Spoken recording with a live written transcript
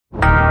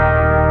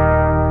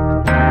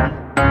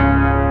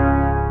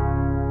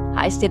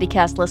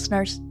CityCast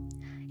listeners.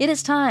 It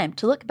is time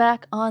to look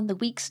back on the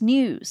week's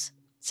news.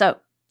 So,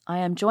 I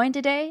am joined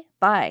today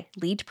by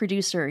lead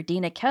producer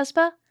Dina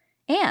Kesba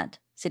and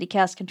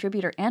CityCast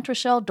contributor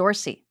Antrashell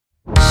Dorsey.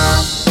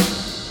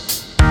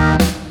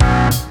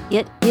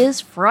 It is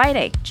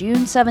Friday,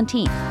 June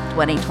 17th,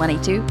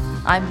 2022.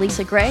 I'm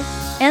Lisa Gray,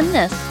 and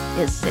this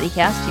is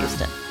CityCast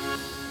Houston.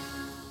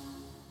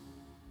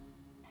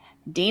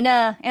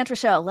 Dina,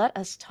 Antrashell, let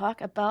us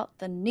talk about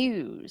the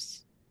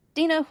news.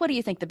 Dina, what do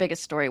you think the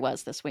biggest story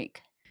was this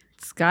week?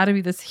 It's got to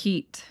be this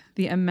heat.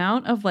 The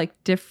amount of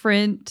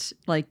different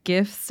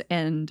GIFs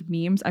and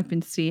memes I've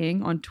been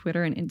seeing on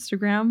Twitter and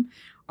Instagram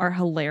are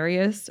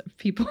hilarious.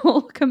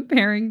 People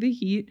comparing the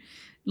heat.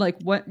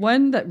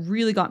 One that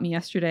really got me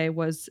yesterday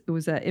was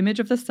an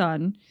image of the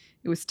sun.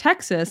 It was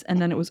Texas,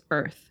 and then it was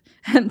Earth.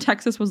 And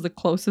Texas was the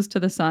closest to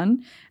the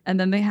sun. And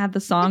then they had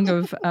the song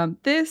of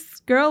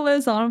 "This Girl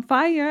Is on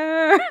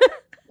Fire."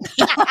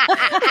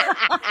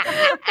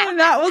 And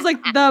that was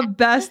the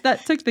best.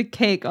 That took the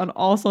cake on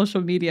all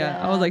social media.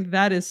 Yeah. I was like,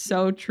 that is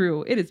so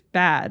true. It is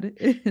bad.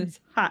 It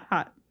is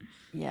hot.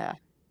 Yeah.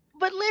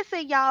 But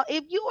listen, y'all,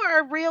 if you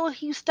are a real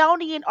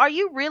Houstonian, are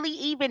you really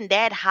even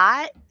that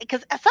hot?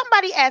 Because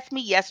somebody asked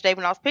me yesterday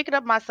when I was picking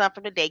up my son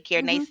from the daycare,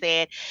 and they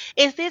said,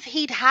 is this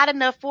heat hot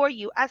enough for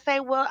you? I say,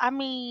 well, I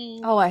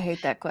mean... Oh, I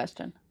hate that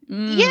question.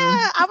 Yeah,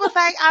 I was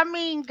like,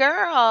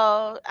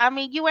 girl,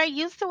 you ain't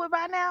used to it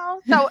by now.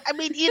 So,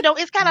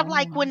 it's kind of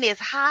like when it's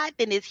hot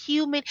and it's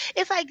humid.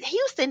 It's like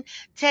Houston,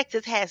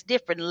 Texas has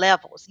different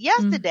levels.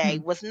 Yesterday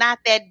was not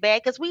that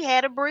bad because we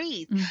had a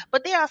breeze.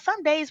 But there are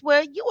some days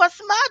where you are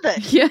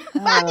smothered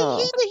by the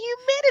heat and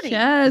humidity.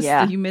 Yes,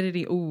 the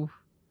humidity. Ooh.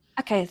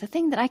 Okay, the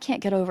thing that I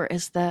can't get over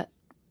is that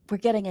we're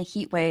getting a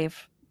heat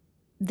wave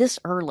this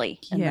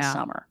early in the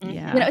summer.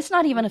 Yeah. It's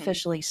not even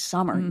officially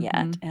summer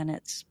yet, and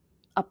it's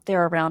up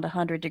there around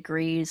 100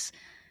 degrees.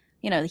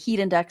 The heat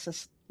index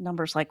is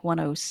numbers like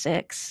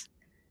 106.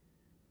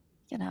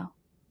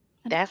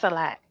 That's a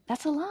lot.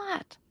 That's a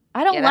lot.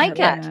 I don't like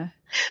it.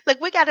 Look,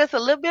 we got us a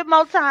little bit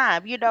more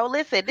time.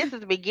 Listen, this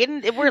is the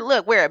beginning.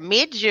 We're at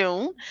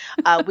mid-June.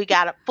 We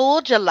got a full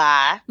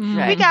July.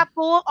 Right. We got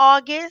full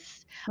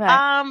August.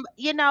 Right.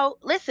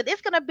 Listen,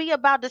 it's going to be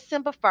about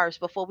December 1st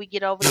before we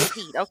get over the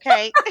heat,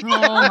 okay? Oh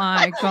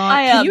my God.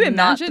 Can you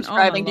imagine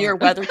subscribing to your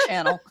weather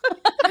channel?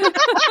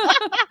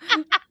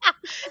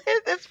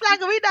 It's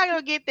like we're not going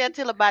to get there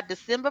until about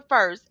December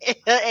 1st.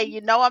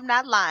 And I'm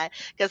not lying.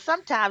 Because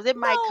sometimes it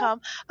might come,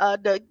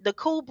 the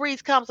cool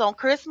breeze comes on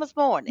Christmas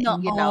morning,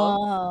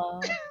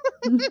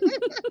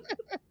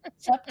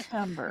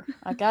 September.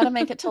 I got to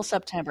make it till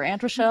September.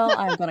 Antrashell,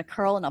 I'm going to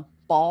curl in a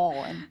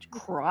ball and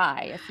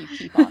cry if you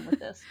keep on with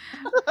this.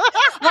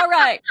 All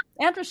right.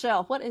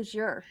 Antrashell, what is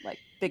your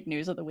big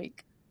news of the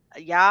week?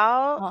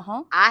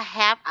 Y'all,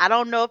 I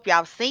don't know if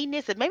y'all seen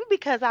this, and maybe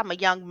because I'm a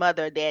young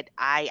mother that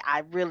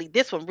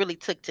this one really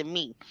took to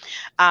me.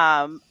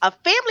 A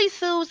family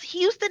sues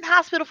Houston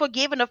hospital for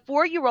giving a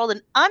 4-year-old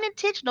an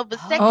unintentional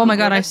vasectomy. Oh my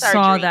God, I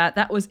saw that.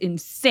 That was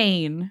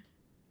insane.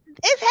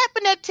 It's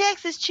happened at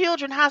Texas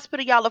Children's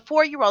Hospital, y'all, a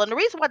 4-year-old. And the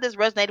reason why this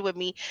resonated with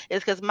me is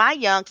because my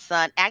young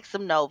son,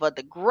 Axum Nova,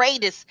 the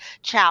greatest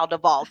child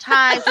of all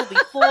time, will be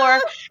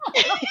 4.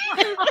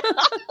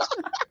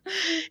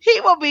 He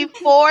will be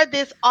 4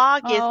 this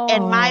August,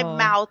 and my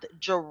mouth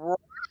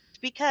dropped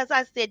because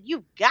I said,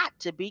 you've got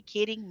to be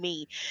kidding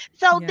me.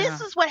 So this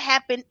is what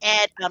happened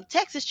at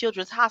Texas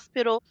Children's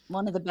Hospital.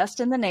 One of the best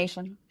in the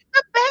nation.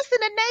 The best in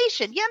the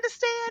nation. You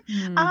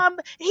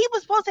understand? He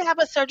was supposed to have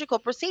a surgical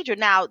procedure.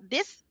 Now,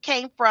 this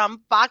came from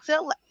Fox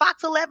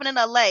 11 in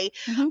LA.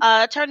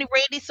 Attorney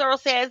Randy Searle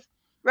says,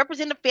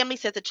 representative family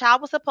says the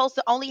child was supposed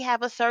to only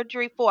have a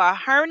surgery for a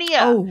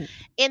hernia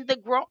in the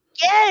groin.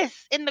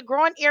 Yes, in the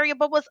groin area,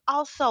 but was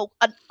also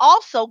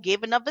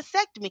given a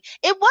vasectomy.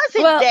 It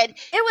wasn't that.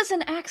 It was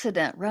an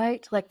accident,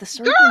 right? The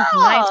surgeon's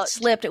knife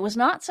slipped. It was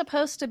not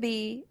supposed to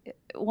be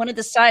one of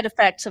the side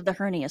effects of the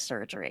hernia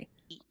surgery.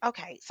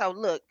 Okay, so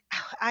look,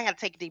 I got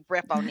to take a deep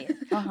breath on this.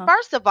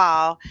 First of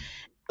all,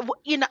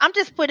 I'm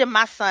just putting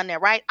my son there,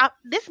 right?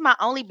 This is my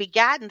only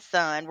begotten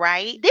son,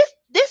 right?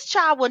 This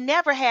child will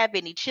never have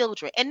any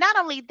children. And not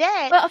only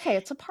that. Well, okay,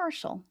 it's a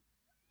partial.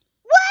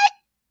 What?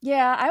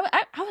 Yeah,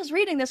 I was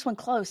reading this one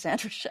close,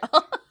 Antrashell.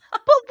 But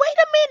wait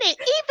a minute.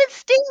 Even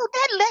still,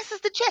 that lessens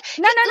the chance.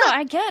 No,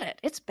 I get it.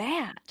 It's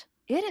bad.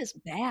 It is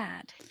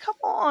bad. Come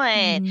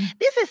on.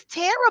 This is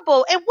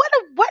terrible. And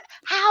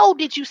how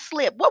did you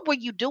slip? What were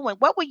you doing?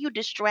 What were you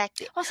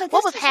distracted? Well, so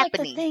what was is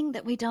happening? The thing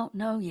that we don't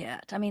know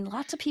yet.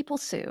 Lots of people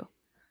sue.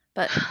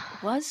 But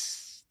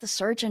was the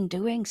surgeon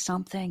doing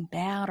something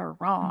bad or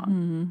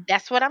wrong?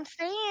 That's what I'm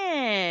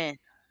saying.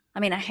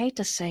 I hate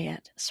to say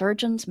it.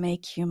 Surgeons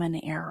make human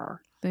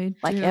error. They do.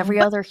 Like every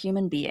other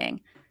human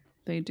being.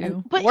 They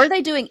do. But were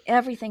they doing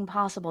everything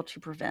possible to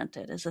prevent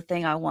it is the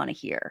thing I want to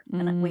hear.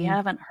 And we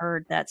haven't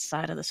heard that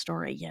side of the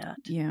story yet.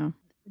 Yeah.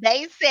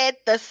 They said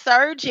the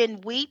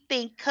surgeon, we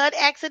think, cut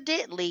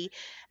accidentally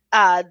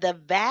The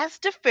vas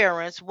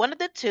deferens, one of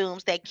the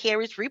tubes that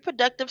carries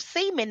reproductive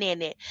semen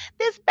in it.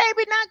 This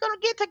baby not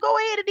gonna get to go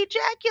ahead and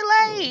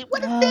ejaculate.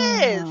 What is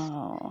this?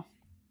 Oh.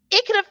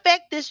 It could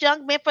affect this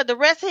young man for the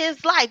rest of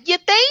his life. You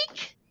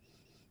think?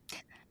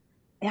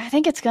 Yeah, I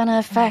think it's going to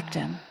affect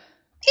him.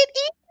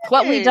 It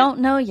What we is. don't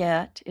know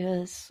yet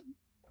is,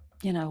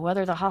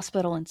 whether the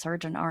hospital and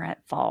surgeon are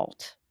at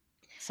fault.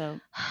 So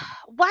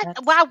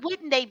Why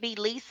wouldn't they be,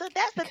 Lisa?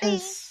 That's the thing.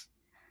 because,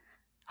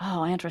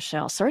 Aunt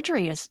Rochelle,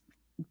 surgery is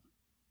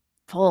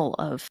full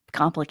of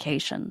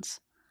complications.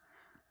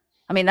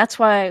 I mean, that's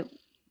why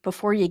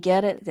before you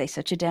get it, they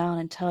sit you down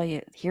and tell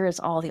you, here is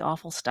all the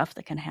awful stuff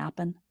that can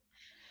happen.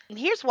 And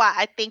here's why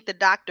I think the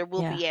doctor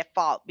will Yeah. be at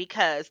fault,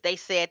 because they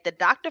said the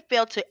doctor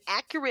failed to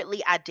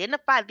accurately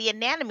identify the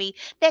anatomy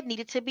that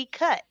needed to be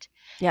cut.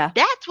 Yeah.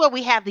 That's where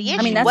we have the issue.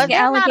 I mean, that's Was the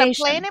there not a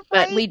allegation, plan in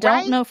but place, we don't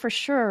right? know for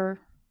sure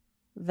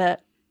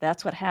that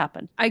that's what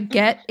happened. I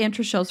get Aunt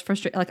Rochelle's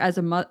frustration, like as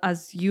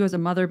a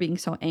mother being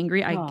so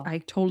angry.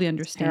 I totally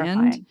understand.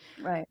 Terrifying.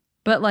 Right.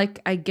 But like,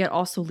 I get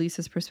also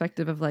Lisa's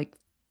perspective of like,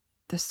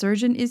 the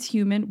surgeon is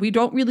human. We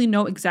don't really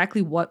know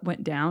exactly what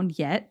went down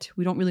yet.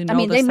 We don't really know. I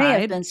mean, they may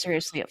have side. been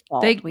seriously at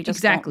fault. We just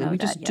Exactly. don't know We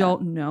that just yet.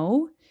 don't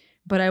know.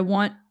 But I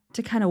want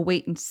to kind of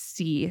wait and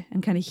see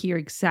and kind of hear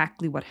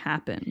exactly what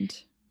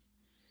happened.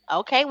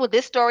 Okay, well,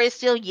 this story is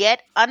still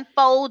yet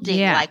unfolding.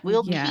 Yeah, Like,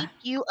 we'll yeah. keep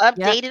you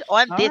updated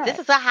on All this. right. This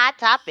is a hot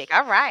topic.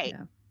 All right.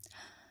 Yeah.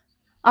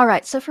 All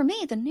right. So for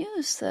me, the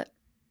news that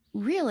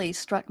really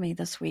struck me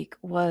this week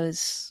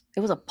was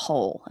a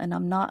poll, and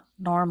I'm not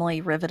normally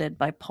riveted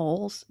by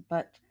polls,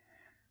 but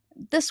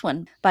this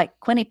one by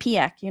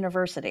Quinnipiac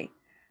University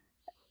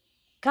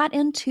got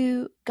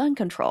into gun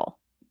control.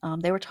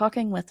 They were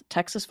talking with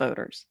Texas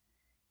voters,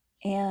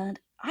 and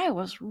I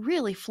was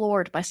really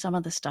floored by some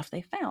of the stuff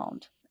they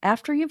found.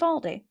 After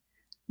Uvalde,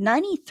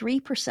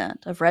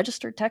 93% of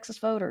registered Texas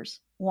voters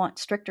want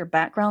stricter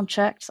background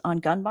checks on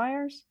gun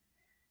buyers,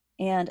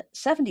 and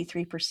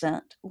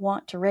 73%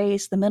 want to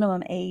raise the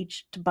minimum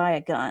age to buy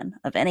a gun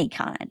of any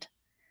kind.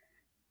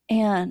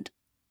 And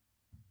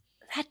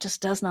that just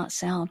does not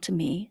sound to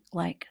me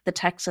like the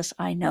Texas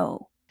I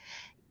know.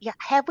 Yeah.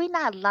 Have we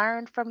not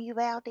learned from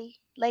Uvalde,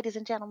 ladies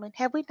and gentlemen?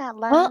 Have we not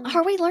learned? Well,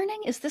 are we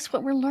learning? Is this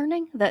what we're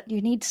learning? That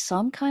you need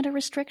some kind of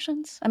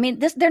restrictions? I mean,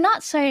 they're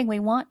not saying we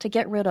want to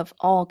get rid of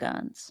all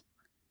guns.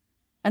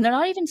 And they're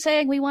not even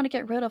saying we want to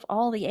get rid of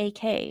all the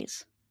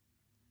AKs.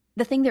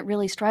 The thing that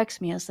really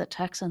strikes me is that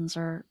Texans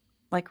are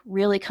like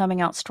really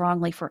coming out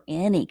strongly for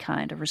any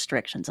kind of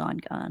restrictions on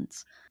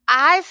guns.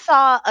 I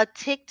saw a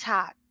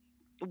TikTok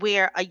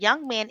where a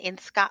young man in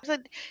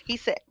Scotland, he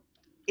said,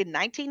 in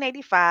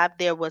 1985,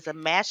 there was a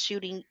mass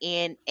shooting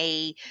in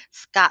a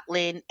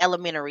Scotland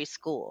elementary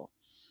school.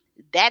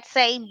 That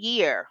same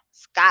year,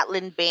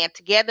 Scotland band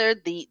together,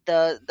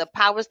 the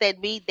powers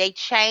that be, they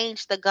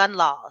changed the gun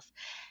laws.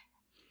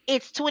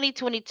 It's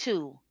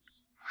 2022.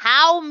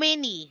 How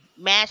many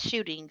mass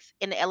shootings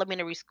in the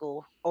elementary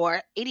school,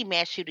 or any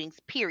mass shootings,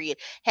 period,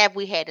 have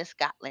we had in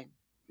Scotland?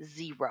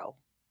 Zero.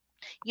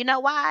 You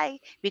know why?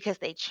 Because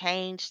they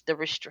changed the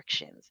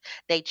restrictions.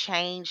 They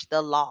changed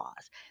the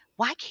laws.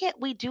 Why can't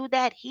we do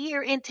that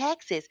here in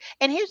Texas?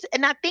 And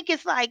I think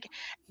it's like,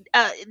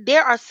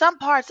 there are some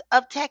parts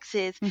of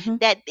Texas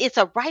that it's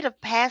a rite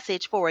of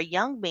passage for a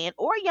young man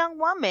or a young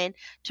woman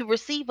to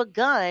receive a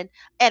gun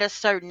at a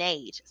certain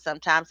age.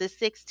 Sometimes it's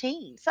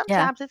 16,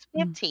 sometimes it's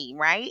 15,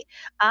 right?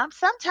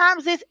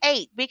 Sometimes it's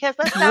 8, because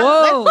let's not.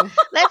 Whoa.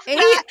 Let's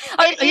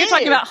not. You're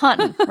talking about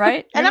hunting,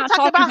 right? And You're I'm not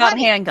talking about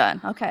hunting.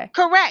 handgun. Okay.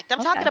 Correct. I'm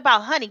Okay. talking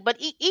about hunting, but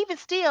even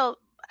still,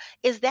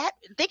 is that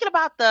thinking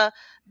about the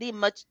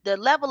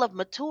level of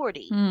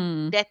maturity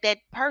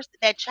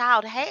that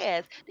child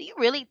has? Do you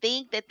really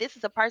think that this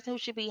is a person who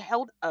should be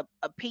held a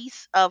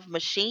piece of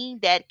machine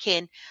that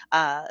can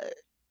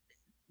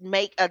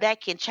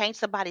that can change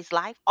somebody's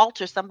life,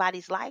 alter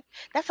somebody's life?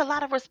 That's a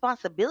lot of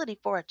responsibility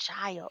for a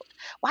child.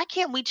 Why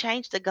can't we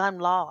change the gun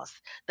laws,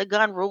 the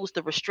gun rules,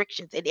 the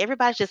restrictions, and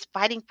everybody's just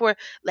fighting for,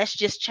 let's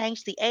just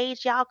change the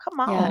age? Y'all,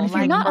 come on. Yeah, and if like,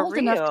 you're not for old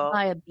real. enough to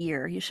buy a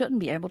beer, you shouldn't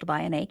be able to buy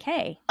an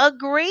AK.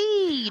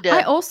 Agreed.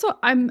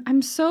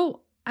 I'm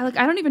so, I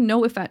don't even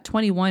know if at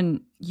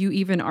 21 you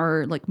even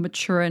are like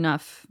mature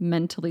enough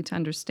mentally to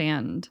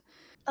understand.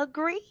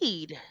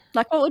 Agreed.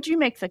 Like, what would you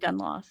make the gun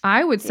laws?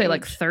 I would say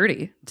like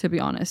 30, to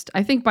be honest.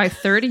 I think by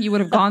 30 you would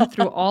have gone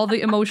through all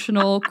the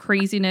emotional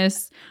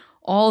craziness,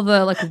 all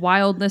the like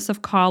wildness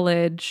of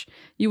college.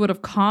 You would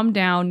have calmed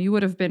down. You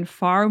would have been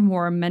far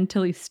more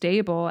mentally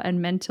stable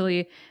and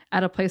mentally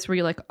at a place where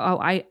you're like, oh,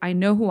 I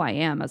know who I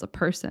am as a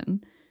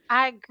person.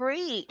 I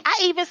agree. I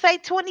even say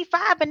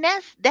 25, and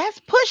that's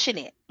pushing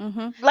it.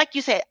 Like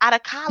you said, out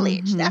of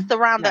college. That's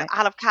around the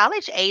out of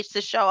college age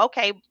to show,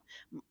 okay,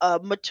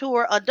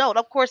 mature adult.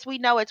 Of course, we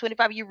know at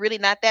 25 you're really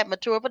not that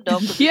mature of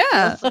adult.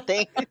 Yeah. Some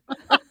things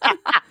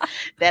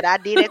that I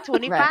did at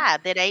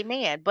 25 that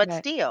amen. But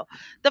still,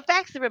 the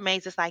facts that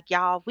remains is like,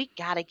 y'all, we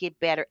gotta get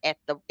better at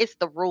it's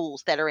the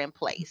rules that are in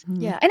place.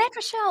 Yeah. And Aunt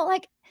Rochelle,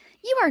 like,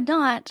 you are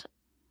not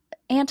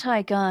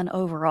anti-gun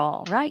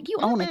overall, right? You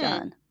own a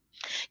gun.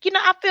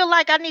 I feel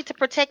like I need to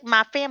protect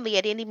my family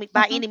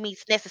by any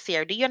means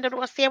necessary. Do you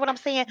understand what I'm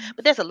saying?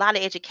 But there's a lot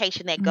of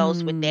education that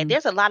goes with that.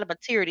 There's a lot of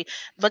maturity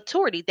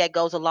that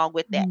goes along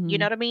with that. You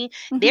know what I mean?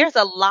 There's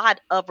a lot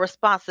of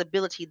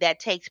responsibility that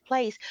takes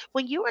place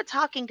when you are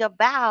talking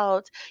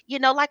about,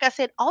 like I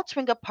said,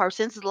 altering a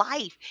person's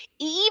life.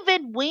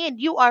 Even when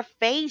you are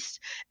faced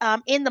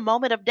in the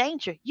moment of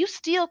danger, you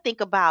still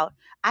think about,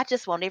 I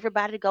just want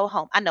everybody to go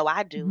home. I know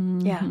I do.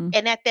 Yeah.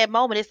 And at that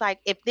moment, it's like,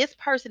 if this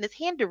person is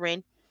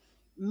hindering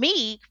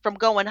me from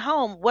going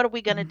home, what are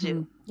we going to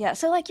do? Yeah.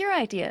 So, like, your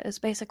idea is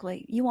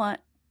basically you want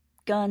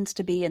guns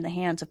to be in the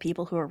hands of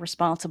people who are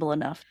responsible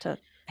enough to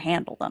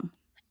handle them.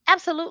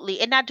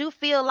 Absolutely. And I do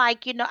feel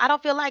like, I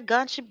don't feel like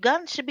guns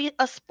should be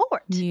a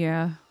sport.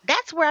 Yeah.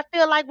 That's where I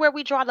feel like where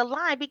we draw the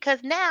line,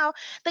 because now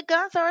the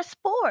guns are a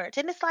sport.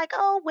 And it's like,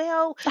 oh,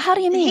 well. How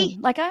do you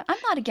mean? Like, I'm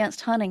not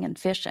against hunting and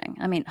fishing.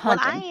 I mean, Well,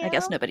 hunting. I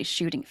guess nobody's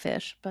shooting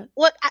fish, but.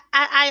 Well,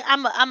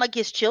 I'm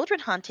against children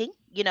hunting.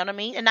 You know what I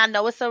mean? And I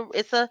know it's a like,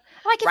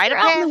 if rite you're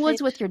of out passage. in the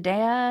woods with your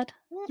dad,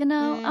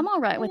 I'm all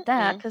right with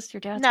that, because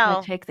your dad's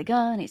going to take the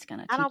gun. He's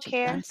going to teach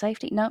you gun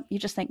safety. No, you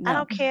just think no. I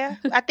don't care.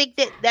 I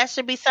think that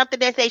should be something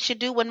that they should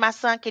do when my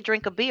son can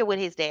drink a beer with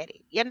his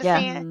daddy. You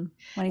understand?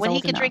 Yeah. When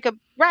he can drink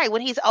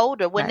when he's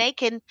older, when they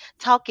can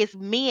talk as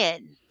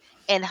men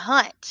and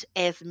hunt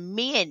as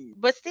men.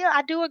 But still,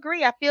 I do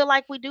agree. I feel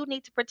like we do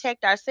need to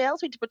protect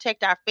ourselves. We need to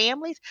protect our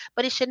families,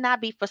 but it should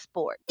not be for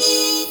sport.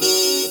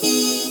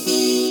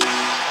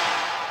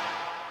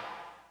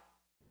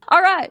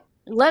 All right,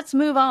 let's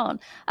move on.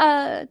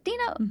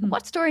 Dina,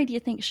 what story do you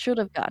think should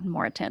have gotten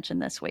more attention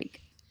this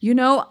week?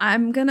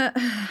 I'm gonna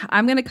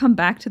come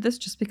back to this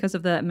just because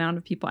of the amount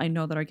of people I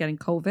know that are getting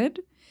COVID.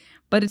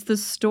 But it's the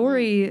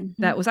story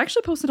that was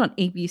actually posted on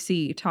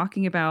ABC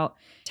talking about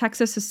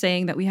Texas is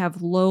saying that we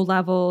have low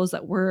levels,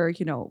 that we're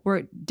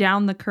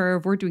down the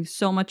curve, we're doing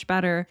so much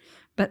better.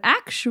 But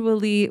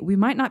actually, we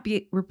might not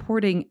be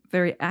reporting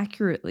very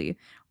accurately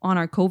on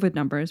our COVID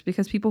numbers,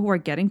 because people who are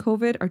getting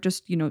COVID are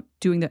just,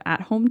 doing the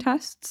at-home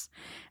tests,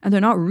 and they're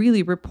not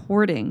really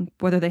reporting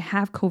whether they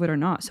have COVID or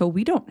not. So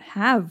we don't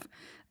have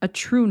a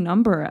true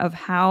number of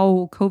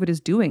how COVID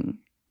is doing.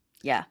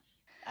 Yeah.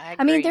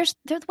 I mean,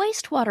 the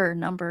wastewater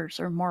numbers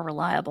are more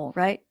reliable,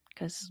 right?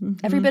 Because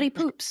everybody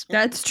poops.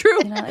 That's true.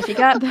 If you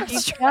got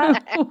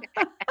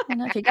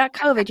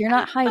COVID, you're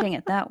not hiding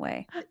it that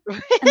way.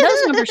 And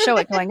those numbers show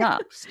it going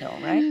up still,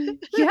 right?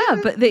 Yeah,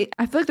 but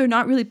I feel like they're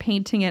not really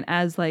painting it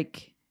as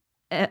like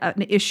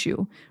an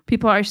issue.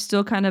 People are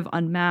still kind of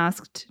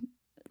unmasked,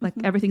 like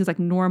everything's like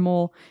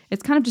normal.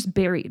 It's kind of just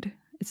buried.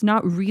 It's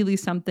not really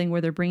something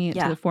where they're bringing it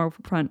to the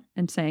forefront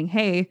and saying,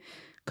 "Hey,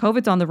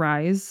 COVID's on the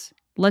rise.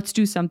 Let's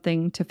do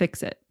something to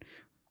fix it."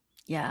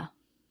 Yeah.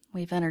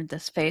 We've entered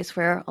this phase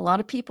where a lot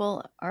of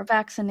people are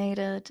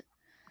vaccinated.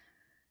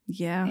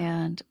 Yeah.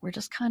 And we're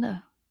just kind of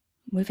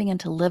moving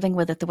into living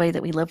with it the way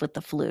that we live with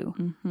the flu.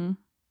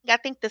 I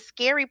think the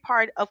scary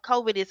part of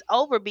COVID is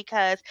over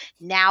because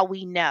now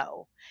we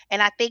know.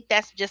 And I think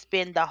that's just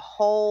been the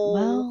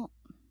whole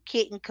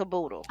kit and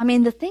caboodle. I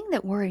mean, the thing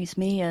that worries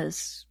me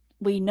is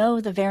we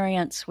know the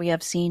variants we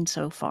have seen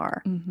so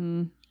far.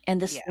 And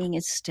this thing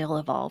is still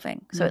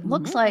evolving. So it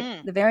looks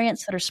like the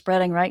variants that are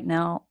spreading right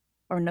now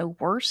are no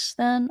worse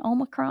than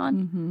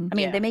Omicron. I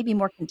mean, they may be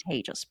more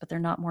contagious, but they're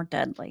not more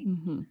deadly.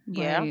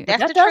 Yeah, right.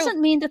 that's that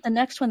doesn't mean that the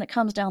next one that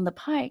comes down the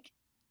pike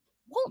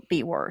won't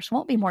be worse,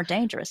 won't be more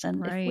dangerous.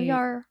 And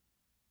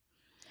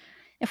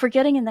if we're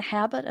getting in the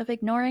habit of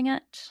ignoring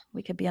it,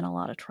 we could be in a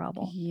lot of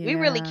trouble. Yeah. We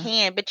really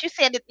can. But you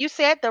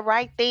said the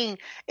right thing.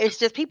 It's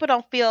just people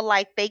don't feel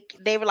like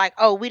they were like,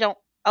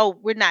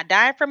 we're not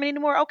dying from it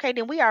anymore. Okay,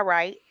 then we are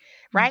right.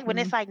 Right? When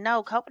it's like,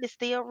 no, COVID is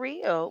still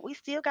real. We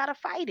still got to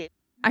fight it.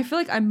 I feel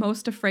like I'm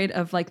most afraid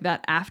of like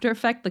that after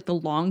effect, like the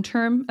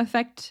long-term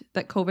effect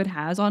that COVID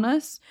has on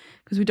us,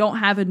 because we don't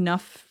have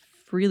enough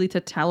really to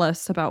tell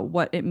us about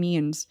what it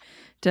means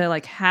to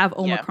like have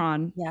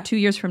Omicron 2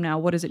 years from now.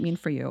 What does it mean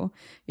for you?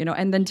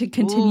 And then to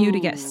continue to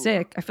get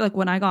sick. I feel like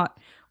when I got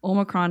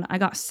Omicron, I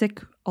got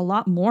sick a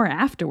lot more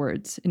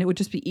afterwards, and it would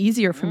just be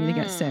easier for me to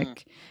get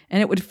sick, and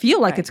it would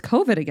feel like it's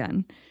COVID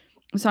again.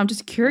 So I'm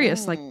just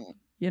curious, like,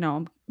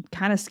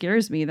 kind of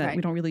scares me that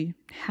we don't really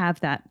have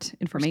that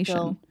information.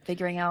 We're still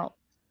figuring out.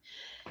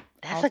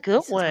 That's a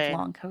good one.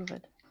 Long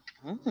COVID.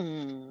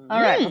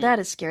 All right. Well, that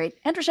is scary.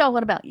 And Rochelle,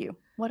 what about you?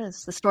 What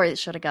is the story that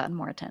should have gotten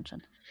more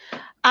attention?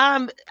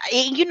 I've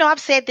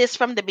said this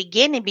from the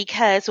beginning,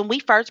 because when we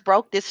first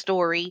broke this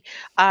story,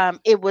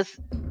 it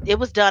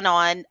was done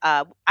on,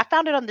 I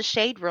found it on the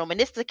Shade Room, and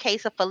this is the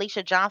case of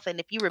Felicia Johnson.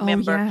 If you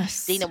remember,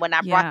 Dina, when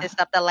I brought this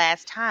up the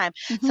last time.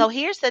 So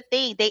here's the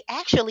thing. They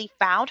actually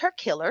found her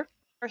killer.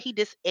 He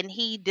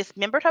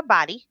dismembered her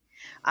body.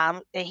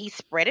 And he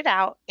spread it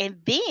out, and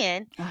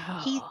then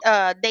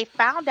they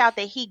found out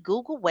that he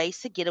Googled ways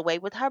to get away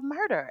with her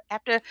murder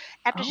after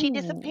she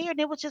disappeared. And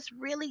it was just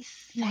really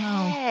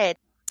sad.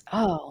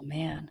 Oh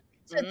man!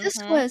 So this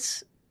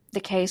was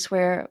the case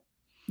where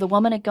the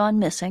woman had gone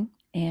missing,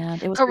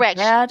 and it was her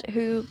dad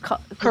who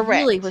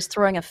really was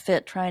throwing a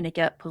fit trying to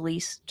get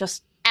police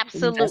just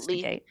Absolutely.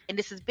 investigate. And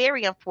this is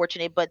very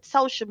unfortunate, but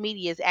social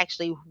media is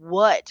actually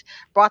what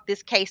brought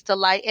this case to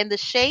light. And the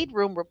Shade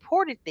Room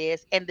reported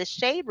this, and the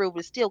Shade Room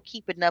is still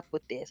keeping up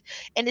with this.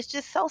 And it's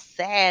just so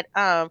sad,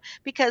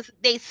 because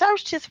they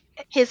searched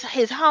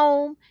his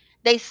home,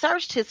 they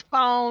searched his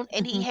phone,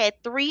 and he Mhm.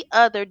 had 3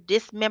 other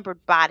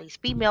dismembered bodies,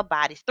 female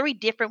bodies, 3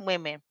 different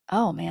women.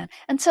 Oh, man.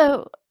 And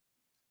so,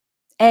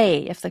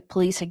 A, if the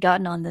police had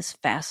gotten on this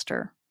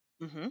faster,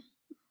 Hmm.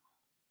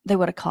 they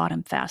would have caught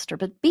him faster.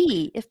 But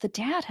B, if the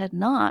dad had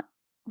not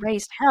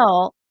raised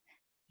hell,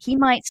 he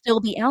might still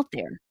be out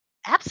there.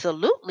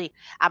 Absolutely.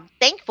 I'm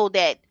thankful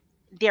that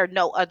there are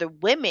no other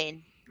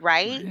women,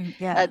 right, Right.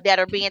 Yeah. that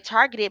are being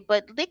targeted.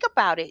 But think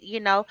about it,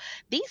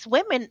 these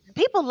women,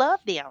 people love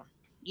them,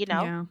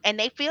 Yeah. and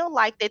they feel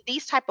like that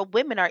these type of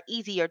women are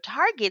easier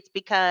targets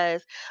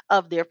because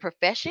of their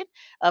profession,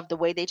 of the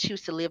way they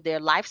choose to live their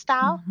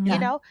lifestyle. Mhm.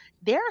 Yeah.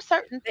 There are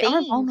certain They are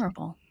things,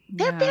 vulnerable.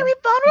 they're Yeah. very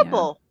Yeah.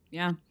 vulnerable.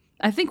 Yeah.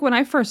 I think when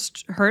I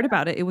first heard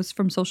about it, it was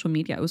from social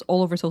media. It was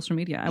all over social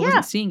media. I Yeah.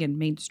 wasn't seeing it in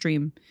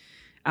mainstream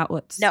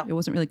outlets. No. It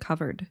wasn't really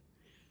covered.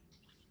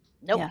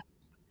 Nope. Yeah.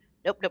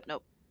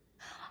 Nope.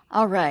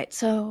 All right.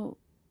 So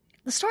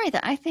the story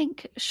that I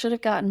think should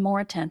have gotten more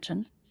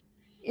attention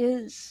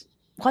is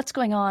what's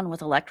going on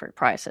with electric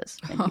prices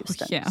in Oh,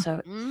 Houston. yeah.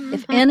 So Mm.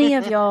 if any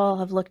of y'all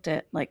have looked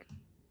at like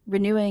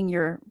renewing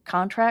your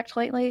contract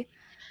lately,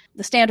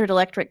 the standard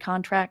electric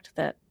contract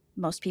that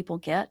most people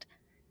get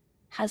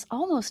has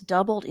almost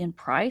doubled in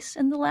price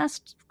in the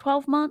last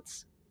 12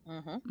 months.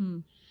 Mhm.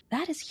 Mm.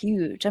 That is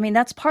huge. I mean,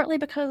 that's partly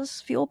because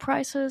fuel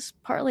prices,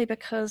 partly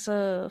because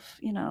of,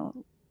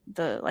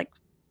 the like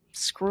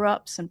screw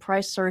ups and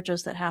price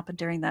surges that happened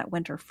during that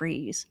winter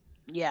freeze.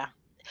 Yeah.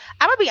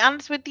 I'm gonna be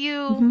honest with you.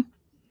 Mhm.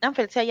 I'm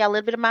going to tell y'all a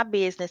little bit of my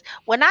business.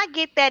 When I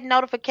get that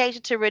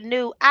notification to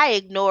renew, I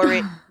ignore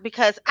it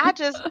because I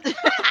just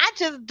I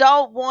just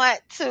don't want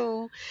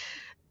to.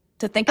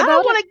 To think I about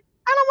don't want it, to.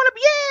 I don't want to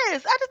be.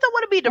 Yes, I just don't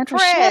want to be and for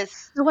sure,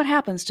 depressed. so what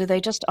happens? Do they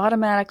just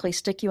automatically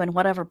stick you in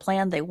whatever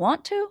plan they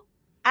want to?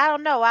 I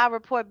don't know. I'll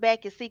report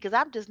back and see because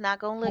I'm just not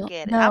gonna look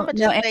Well, at it. I'm gonna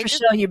no, just and say for this.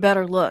 sure, you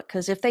better look,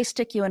 because if they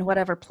stick you in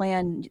whatever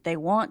plan they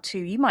want to,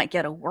 you might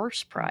get a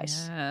worse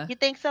price. Yeah. You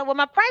think so? Well,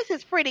 my price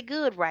is pretty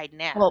good right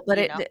now. Well,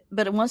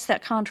 but once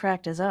that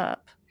contract is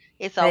up,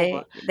 It's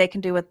over. they can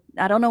do it.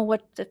 I don't know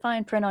what the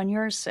fine print on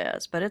yours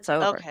says, but it's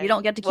over. Okay. You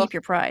don't get to Well, keep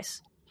your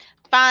price.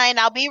 fine.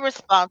 I'll be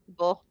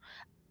responsible.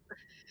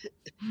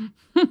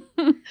 But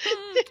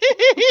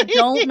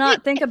don't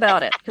not think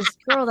about it, because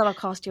girl, that'll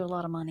cost you a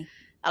lot of money.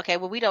 Okay.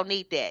 Well, we don't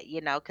need that,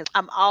 because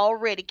I'm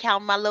already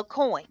counting my little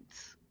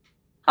coins.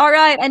 All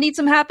right, I need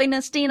some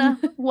happiness, Dina.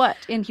 What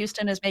in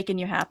Houston is making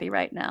you happy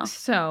right now?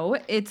 So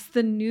it's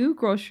the new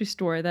grocery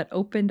store that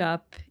opened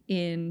up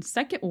in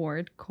Second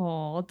Ward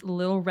called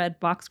Little Red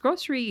Box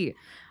Grocery.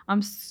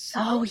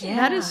 Oh, yeah.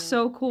 That is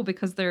so cool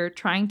because they're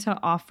trying to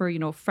offer,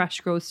 fresh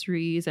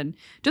groceries and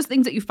just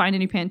things that you find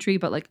in your pantry,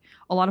 but like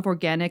a lot of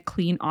organic,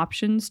 clean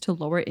options to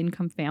lower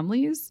income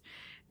families.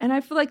 And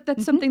I feel like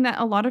that's something that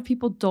a lot of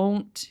people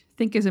don't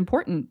think is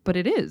important, but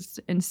it is.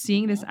 And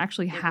seeing this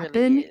actually It really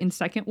happen is. in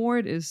Second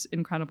Ward is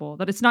incredible.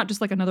 That it's not just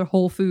like another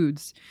Whole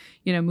Foods,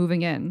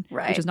 moving in,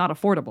 Right. which is not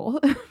affordable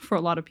for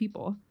a lot of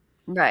people.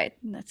 Right.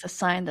 That's a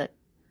sign that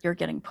you're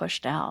getting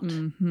pushed out.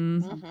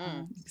 Mm-hmm.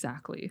 Mhm.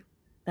 Exactly.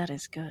 That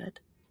is good.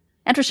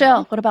 And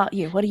Rochelle, what about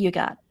you? What do you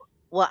got?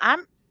 Well,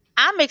 I'm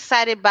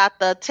excited about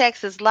the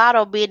Texas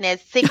Lotto being at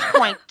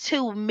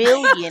 $6.2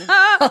 million.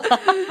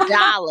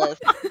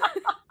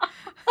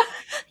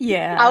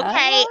 Yeah.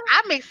 Okay,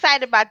 I'm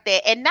excited about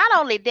that. And not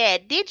only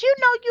that, did you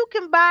know you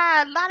can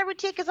buy lottery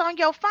tickets on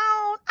your phone?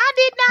 I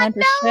did not And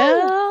know.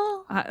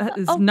 Rochelle, That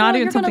is oh, not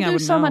girl, even you're something gonna I would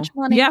lose so know. much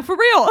money. Yeah, for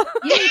real.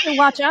 You need to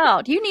watch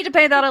out. You need to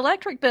pay that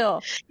electric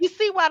bill. You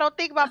see why I don't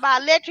think about my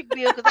electric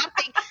bill because I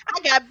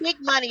got big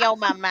money on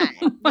my mind.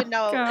 Oh my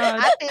God.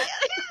 I think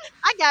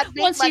I got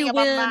big Once money you on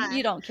my win, mind.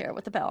 you don't care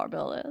what the power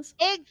bill is.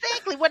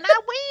 Exactly. When I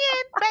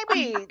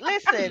win, baby,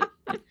 listen,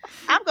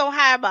 I'm gonna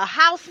hire a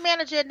house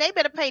manager and they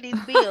better pay these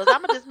bills.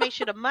 I'm gonna just make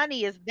sure the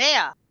money is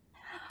there.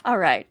 All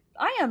right.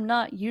 I am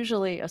not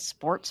usually a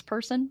sports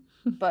person,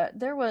 but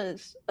there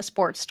was a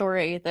sports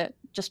story that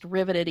just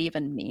riveted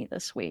even me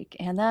this week,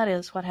 and that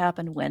is what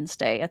happened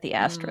Wednesday at the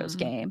Astros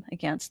game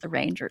against the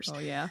Rangers. Oh,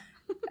 yeah.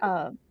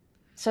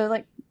 So,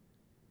 like,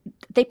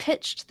 they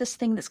pitched this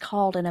thing that's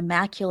called an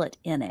immaculate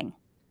inning.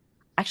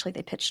 Actually,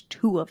 they pitched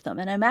 2 of them.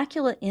 An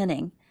immaculate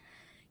inning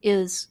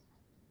is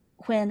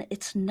when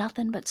it's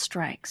nothing but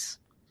strikes.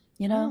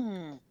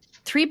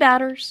 3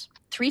 batters,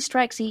 3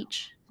 strikes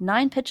each,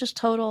 9 pitches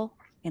total,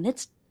 and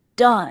it's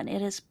done.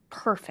 It is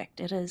perfect.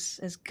 It is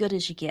as good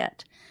as you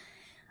get.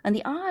 And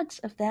the odds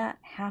of that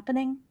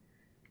happening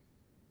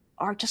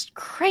are just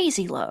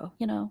crazy low.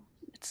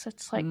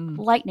 It's like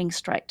lightning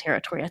strike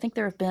territory. I think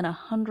there have been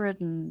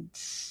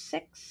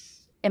 106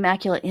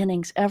 immaculate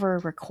innings ever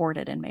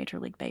recorded in Major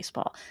League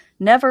Baseball.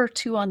 Never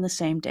 2 on the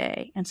same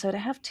day. And so to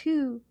have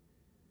 2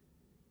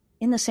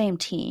 in the same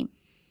team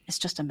is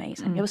just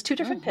amazing. It was 2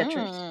 different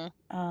pitchers.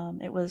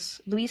 It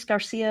was Luis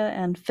Garcia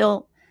and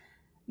Phil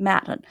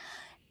Matlin.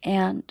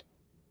 And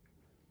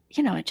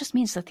it just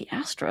means that the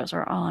Astros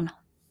are on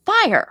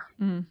fire.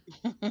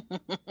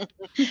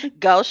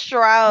 Go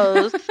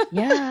Stros.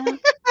 Yeah.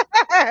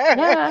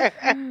 Yeah.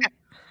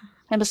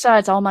 And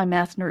besides, all my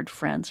math nerd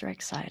friends are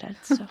excited,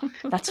 so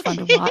that's fun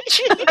to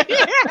watch.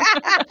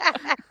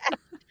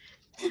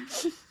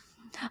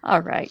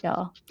 All right,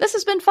 y'all. This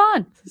has been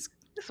fun. This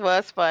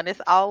was fun. It's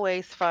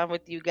always fun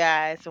with you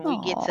guys, and we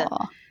get to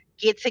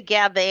get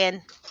together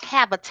and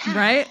have a time.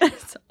 Right?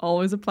 It's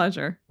always a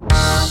pleasure.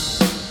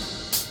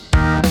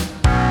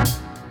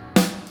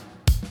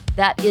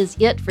 That is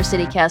it for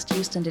CityCast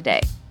Houston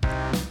today.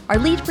 Our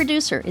lead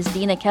producer is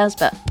Dina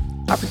Kesbeh.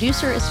 Our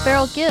producer is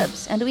Farrell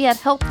Gibbs, and we had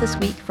help this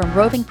week from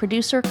roving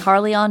producer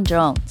Carleon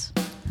Jones.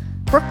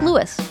 Brooke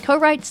Lewis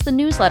co-writes the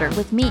newsletter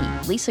with me,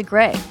 Lisa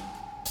Gray.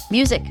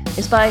 Music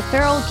is by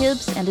Farrell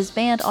Gibbs and his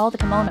band All the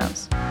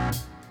Kimonos.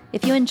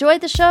 If you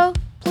enjoyed the show,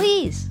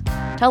 please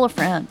tell a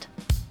friend.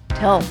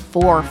 Tell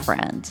 4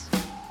 friends.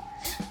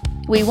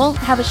 We won't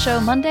have a show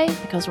Monday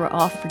because we're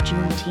off for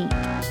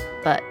Juneteenth,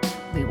 but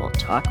we will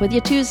talk with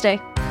you Tuesday.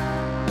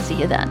 See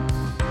you then.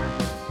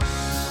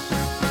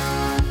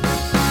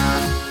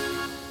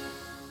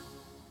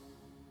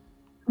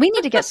 We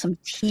need to get some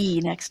tea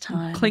next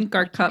time. Clink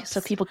our cups.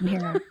 So people can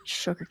hear our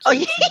sugar cubes. Oh,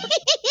 yeah.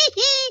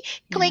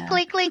 Clink,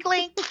 clink, clink,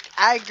 clink.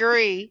 I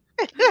agree.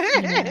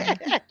 Yeah.